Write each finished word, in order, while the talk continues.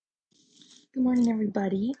Good morning,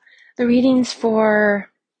 everybody. The readings for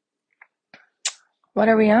what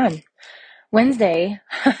are we on? Wednesday,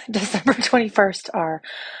 December 21st are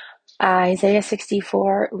Isaiah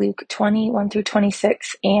 64, Luke 21 through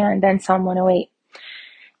 26, and then Psalm 108.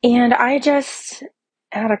 And I just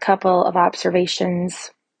had a couple of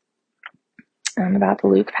observations about the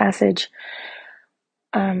Luke passage,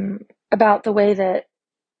 about the way that,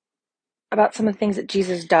 about some of the things that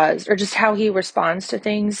Jesus does, or just how he responds to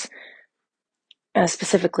things,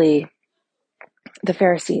 specifically the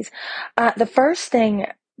Pharisees. The first thing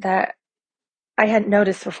that I hadn't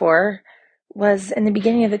noticed before was in the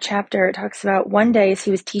beginning of the chapter. It talks about one day as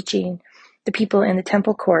he was teaching the people in the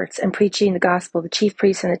temple courts and preaching the gospel, the chief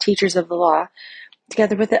priests and the teachers of the law,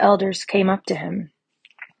 together with the elders, came up to him.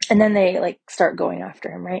 And then they start going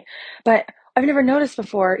after him, right? But I've never noticed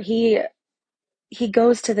before, he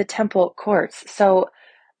goes to the temple courts. So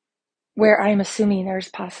where I'm assuming there's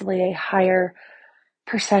possibly a higher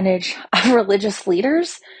percentage of religious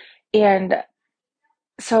leaders. And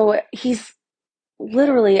so he's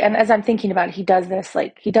literally, and as I'm thinking about it, he does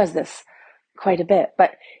this quite a bit,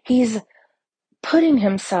 but he's putting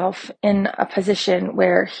himself in a position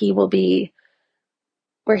where he will be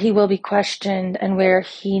questioned, and where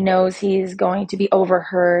he knows he's going to be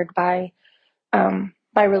overheard by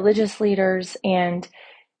religious leaders, and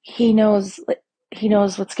he knows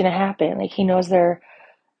what's going to happen. Like, he knows they're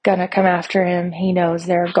gonna come after him. He knows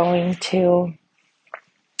they're going to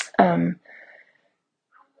um,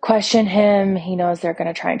 question him. He knows they're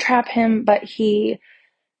going to try and trap him, but he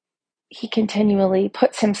continually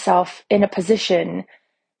puts himself in a position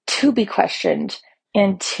to be questioned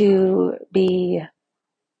and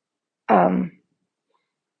um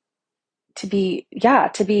to be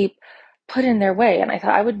put in their way. And I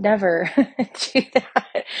thought I would never do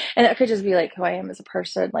that. And that could just be like who I am as a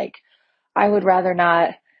person. Like, I would rather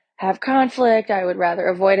not have conflict. I would rather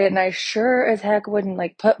avoid it. And I sure as heck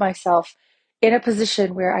wouldn't put myself in a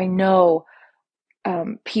position where I know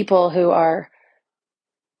people who are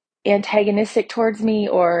antagonistic towards me,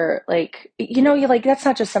 or you that's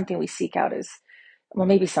not just something we seek out as, well,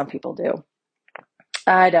 maybe some people do.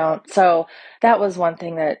 I don't. So that was one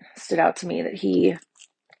thing that stood out to me, that he's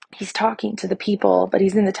talking to the people, but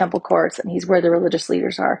he's in the temple courts and he's where the religious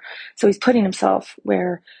leaders are. So he's putting himself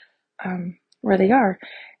where they are.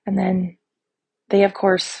 And then they, of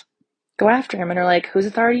course, go after him and are like, whose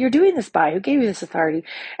authority you're doing this by? Who gave you this authority?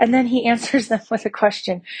 And then he answers them with a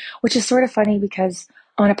question, which is sort of funny because,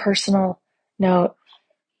 on a personal note,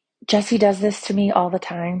 Jesse does this to me all the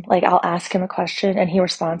time. Like, I'll ask him a question and he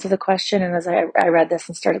responds with a question. And as I read this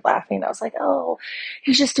and started laughing, I was like, oh,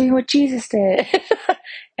 he's just doing what Jesus did.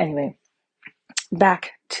 Anyway,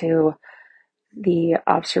 back to the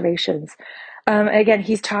observations. Again,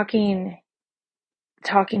 he's talking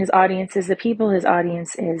his audience is the people. His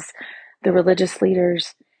audience is the religious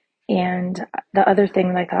leaders. And the other thing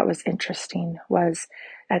that I thought was interesting was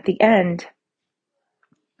at the end,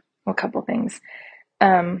 well, a couple things.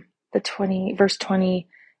 Verse 20,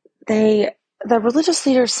 the religious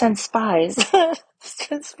leaders send spies,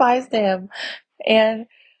 send spies to him, and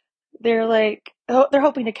they're like, oh, they're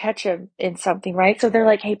hoping to catch him in something, right? So they're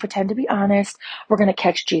like, hey, pretend to be honest. We're going to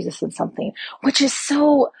catch Jesus in something, which is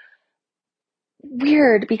so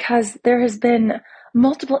weird because there has been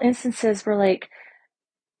multiple instances where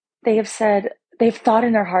they have said, they've thought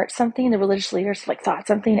in their heart something, the religious leaders thought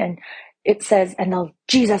something, and it says, and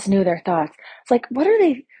Jesus knew their thoughts. It's like,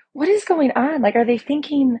 what is going on? Like, are they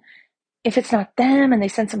thinking, if it's not them and they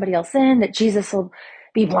send somebody else in, that Jesus will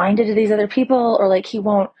be blinded to these other people, or he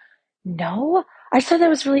won't know? I just thought that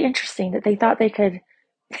was really interesting, that they thought they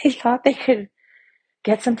could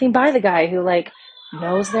get something by the guy who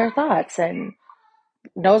knows their thoughts and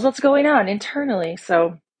knows what's going on internally.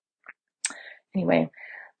 So anyway,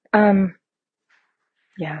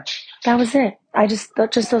 yeah, that was it.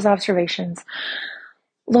 Just those observations.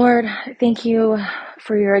 Lord, thank you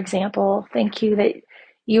for your example. Thank you that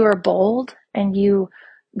you are bold and you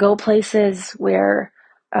go places where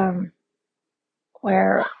a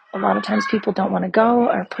lot of times people don't want to go,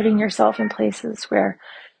 or putting yourself in places where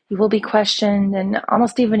you will be questioned, and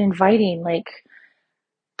almost even inviting,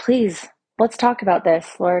 please, let's talk about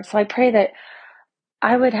this, Lord. So I pray that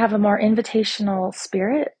I would have a more invitational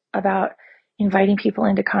spirit about inviting people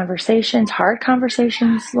into conversations, hard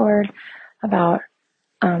conversations, Lord, about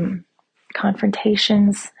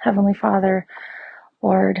confrontations. Heavenly Father,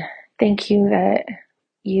 Lord, thank you that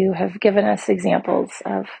you have given us examples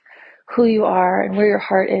of who you are and where your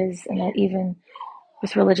heart is, and that even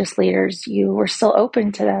with religious leaders, you were still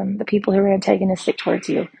open to them, the people who are antagonistic towards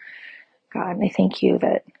you. God, and I thank you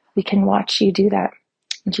that we can watch you do that.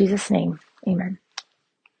 In Jesus' name, Amen.